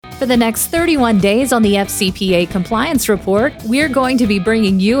For the next 31 days on the FCPA Compliance Report, we're going to be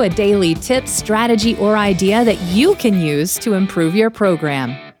bringing you a daily tip, strategy, or idea that you can use to improve your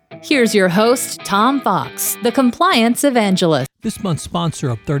program. Here's your host, Tom Fox, the Compliance Evangelist. This month's sponsor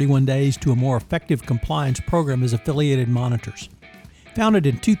of 31 Days to a More Effective Compliance program is Affiliated Monitors. Founded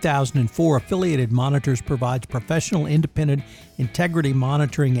in 2004, Affiliated Monitors provides professional, independent integrity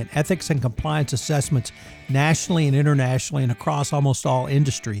monitoring and ethics and compliance assessments nationally and internationally and across almost all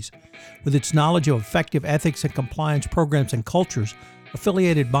industries. With its knowledge of effective ethics and compliance programs and cultures,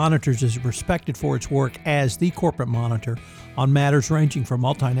 Affiliated Monitors is respected for its work as the corporate monitor on matters ranging from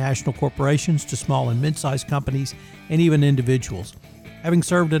multinational corporations to small and mid-sized companies and even individuals. Having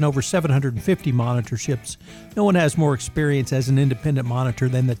served in over 750 monitorships, no one has more experience as an independent monitor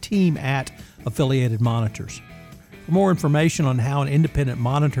than the team at Affiliated Monitors. For more information on how an independent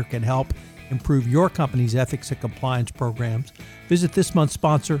monitor can help improve your company's ethics and compliance programs, visit this month's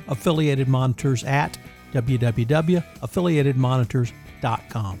sponsor, Affiliated Monitors, at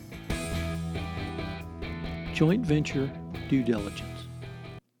www.affiliatedmonitors.com. Joint venture due diligence.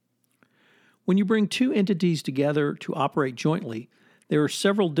 When you bring two entities together to operate jointly, there are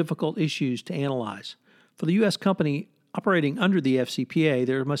several difficult issues to analyze. For the U.S. company operating under the FCPA,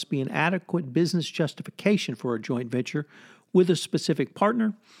 there must be an adequate business justification for a joint venture with a specific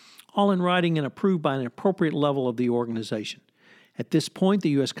partner, all in writing and approved by an appropriate level of the organization. At this point, the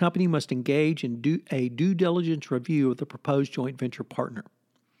U.S. company must engage in a due diligence review of the proposed joint venture partner.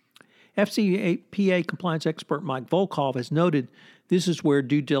 FCPA compliance expert Mike Volkov has noted this is where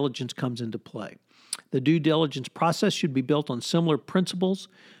due diligence comes into play. The due diligence process should be built on similar principles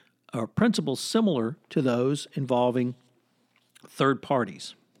or principles similar to those involving third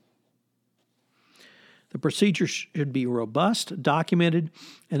parties. The procedure should be robust, documented,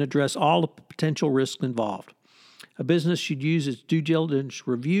 and address all the potential risks involved. A business should use its due diligence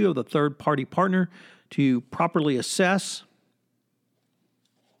review of the third-party partner to properly assess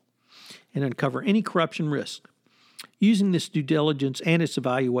and uncover any corruption risk. Using this due diligence and its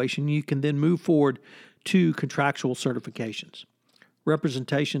evaluation, you can then move forward to contractual certifications,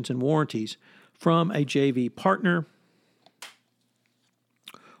 representations, and warranties from a JV partner,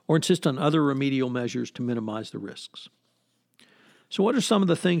 or insist on other remedial measures to minimize the risks. So what are some of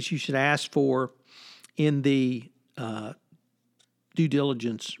the things you should ask for in the due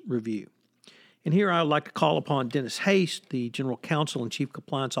diligence review? And here I would like to call upon Dennis Haste, the General Counsel and Chief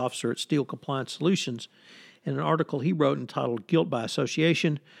Compliance Officer at Steel Compliance Solutions, in an article he wrote entitled Guilt by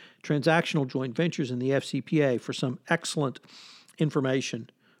Association, Transactional Joint Ventures in the FCPA, for some excellent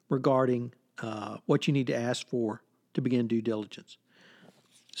information regarding what you need to ask for to begin due diligence.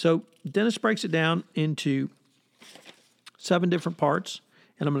 So Dennis breaks it down into 7 different parts,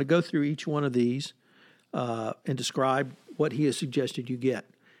 and I'm going to go through each one of these and describe what he has suggested you get.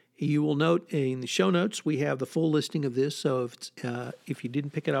 You will note in the show notes we have the full listing of this, so if you didn't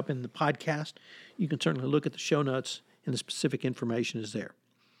pick it up in the podcast, you can certainly look at the show notes, and the specific information is there.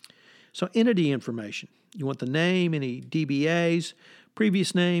 So entity information. You want the name, any DBAs,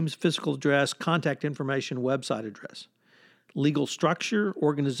 previous names, physical address, contact information, website address. Legal structure,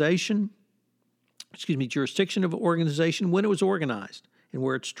 jurisdiction of organization, when it was organized, and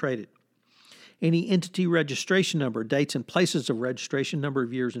where it's traded. Any entity registration number, dates and places of registration, number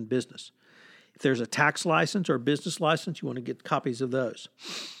of years in business. If there's a tax license or a business license, you want to get copies of those.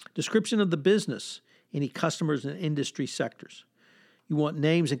 Description of the business, any customers and industry sectors. You want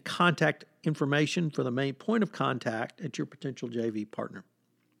names and contact information for the main point of contact at your potential JV partner.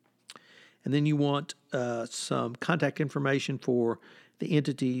 And then you want some contact information for the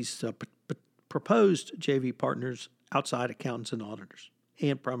entity's proposed JV partners, outside accountants and auditors,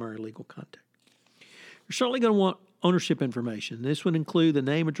 and primary legal contact. You're certainly going to want ownership information. This would include the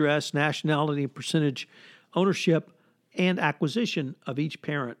name, address, nationality, and percentage ownership and acquisition of each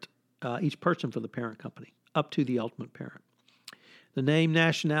parent, each person for the parent company, up to the ultimate parent. The name,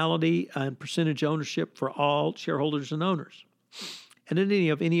 nationality, and percentage ownership for all shareholders and owners. Identity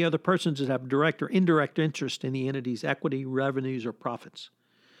of any other persons that have direct or indirect interest in the entity's equity, revenues, or profits.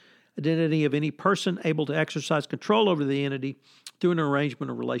 Identity of any person able to exercise control over the entity through an arrangement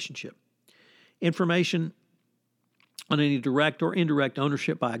or relationship. Information on any direct or indirect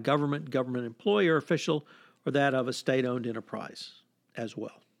ownership by a government employee or official, or that of a state-owned enterprise as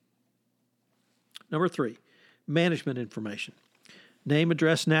well. Number 3, management information. Name,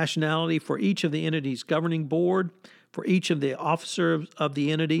 address, nationality for each of the entity's governing board, for each of the officers of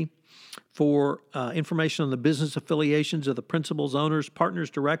the entity, for information on the business affiliations of the principals, owners,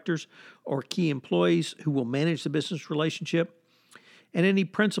 partners, directors, or key employees who will manage the business relationship, and any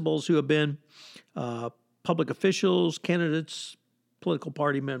principals who have been public officials, candidates, political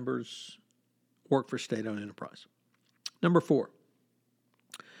party members work for state-owned enterprise. Number 4,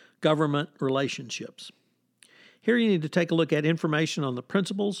 government relationships. Here you need to take a look at information on the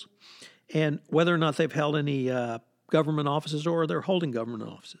principals and whether or not they've held any government offices or they're holding government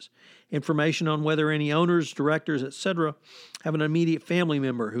offices. Information on whether any owners, directors, etc. have an immediate family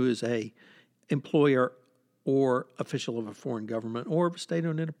member who is a employer or official of a foreign government or of a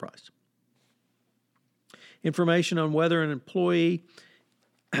state-owned enterprise. Information on whether an employee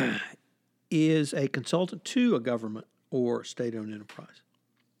is a consultant to a government or state-owned enterprise.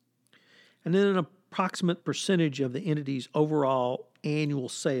 And then an approximate percentage of the entity's overall annual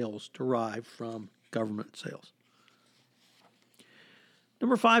sales derived from government sales.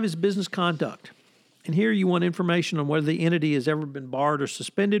 Number 5 is business conduct. And here you want information on whether the entity has ever been barred or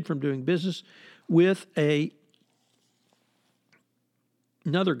suspended from doing business with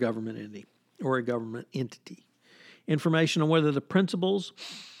another government entity or a government entity. Information on whether the principals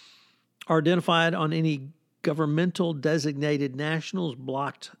are identified on any governmental designated nationals,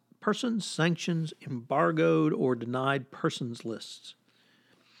 blocked persons, sanctions, embargoed, or denied persons lists.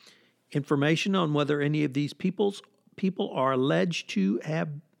 Information on whether any of these people are alleged to have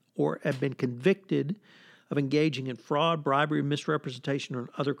or have been convicted of engaging in fraud, bribery, misrepresentation, or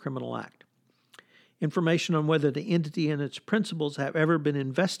other criminal act. Information on whether the entity and its principals have ever been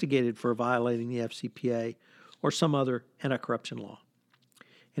investigated for violating the FCPA or some other anti-corruption law.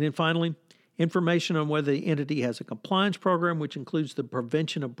 And then finally, information on whether the entity has a compliance program, which includes the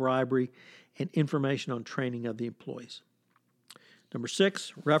prevention of bribery and information on training of the employees. Number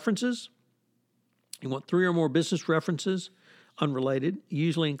 6, references. You want 3 or more business references, unrelated,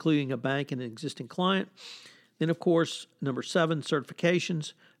 usually including a bank and an existing client. Then, of course, number 7,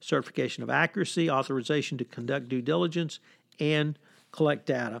 certifications, certification of accuracy, authorization to conduct due diligence, and collect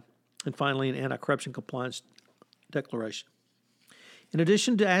data. And finally, an anti-corruption compliance declaration. In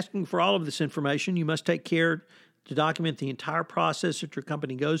addition to asking for all of this information, you must take care to document the entire process that your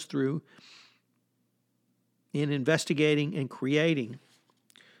company goes through in investigating and creating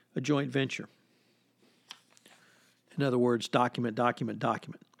a joint venture. In other words, document, document,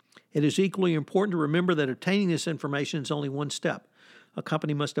 document. It is equally important to remember that obtaining this information is only one step. A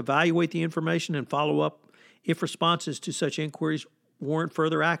company must evaluate the information and follow up if responses to such inquiries warrant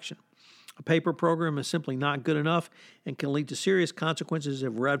further action. A paper program is simply not good enough and can lead to serious consequences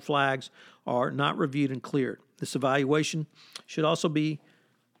if red flags are not reviewed and cleared. This evaluation should also be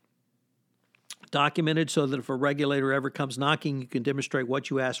documented so that if a regulator ever comes knocking, you can demonstrate what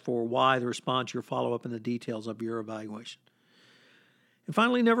you asked for, why, the response, your follow-up, and the details of your evaluation. And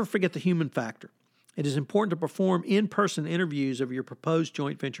finally, never forget the human factor. It is important to perform in-person interviews of your proposed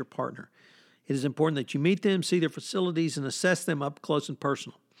joint venture partner. It is important that you meet them, see their facilities, and assess them up close and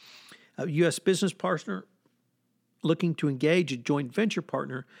personal. A U.S. business partner looking to engage a joint venture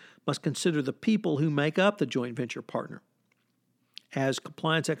partner must consider the people who make up the joint venture partner. As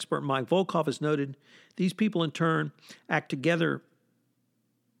compliance expert Mike Volkov has noted, these people in turn act together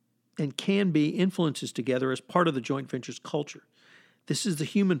and can be influences together as part of the joint venture's culture. This is the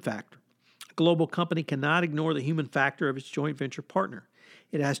human factor. A global company cannot ignore the human factor of its joint venture partner.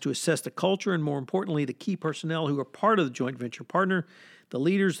 It has to assess the culture and, more importantly, the key personnel who are part of the joint venture partner, the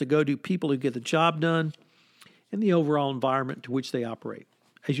leaders, the go-to people who get the job done, and the overall environment to which they operate.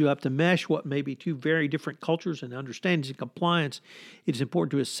 As you have to mesh what may be two very different cultures and understandings in compliance, it is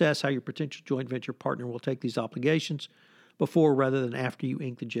important to assess how your potential joint venture partner will take these obligations before rather than after you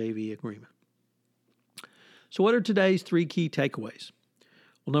ink the JV agreement. So what are today's 3 key takeaways?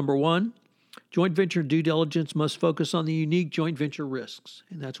 Well, number 1, joint venture due diligence must focus on the unique joint venture risks,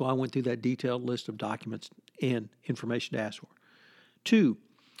 and that's why I went through that detailed list of documents and information to ask for. 2,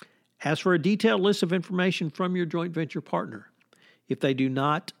 ask for a detailed list of information from your joint venture partner. If they do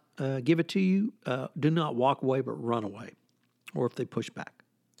not give it to you, do not walk away but run away, or if they push back.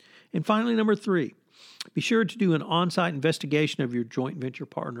 And finally, number 3, be sure to do an on-site investigation of your joint venture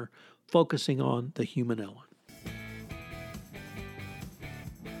partner, focusing on the human element.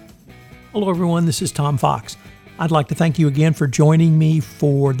 Hello, everyone. This is Tom Fox. I'd like to thank you again for joining me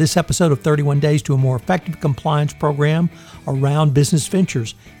for this episode of 31 Days to a More Effective Compliance Program around business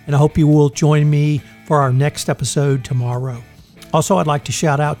ventures, and I hope you will join me for our next episode tomorrow. Also, I'd like to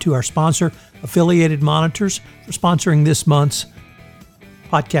shout out to our sponsor, Affiliated Monitors, for sponsoring this month's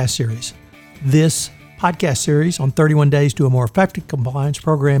podcast series. This podcast series on 31 Days to a More Effective Compliance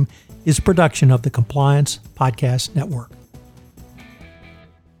Program is a production of the Compliance Podcast Network.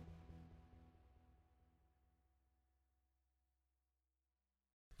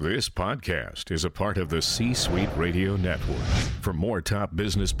 This podcast is a part of the C-Suite Radio Network. For more top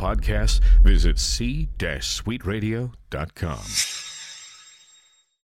business podcasts, visit c-suiteradio.com.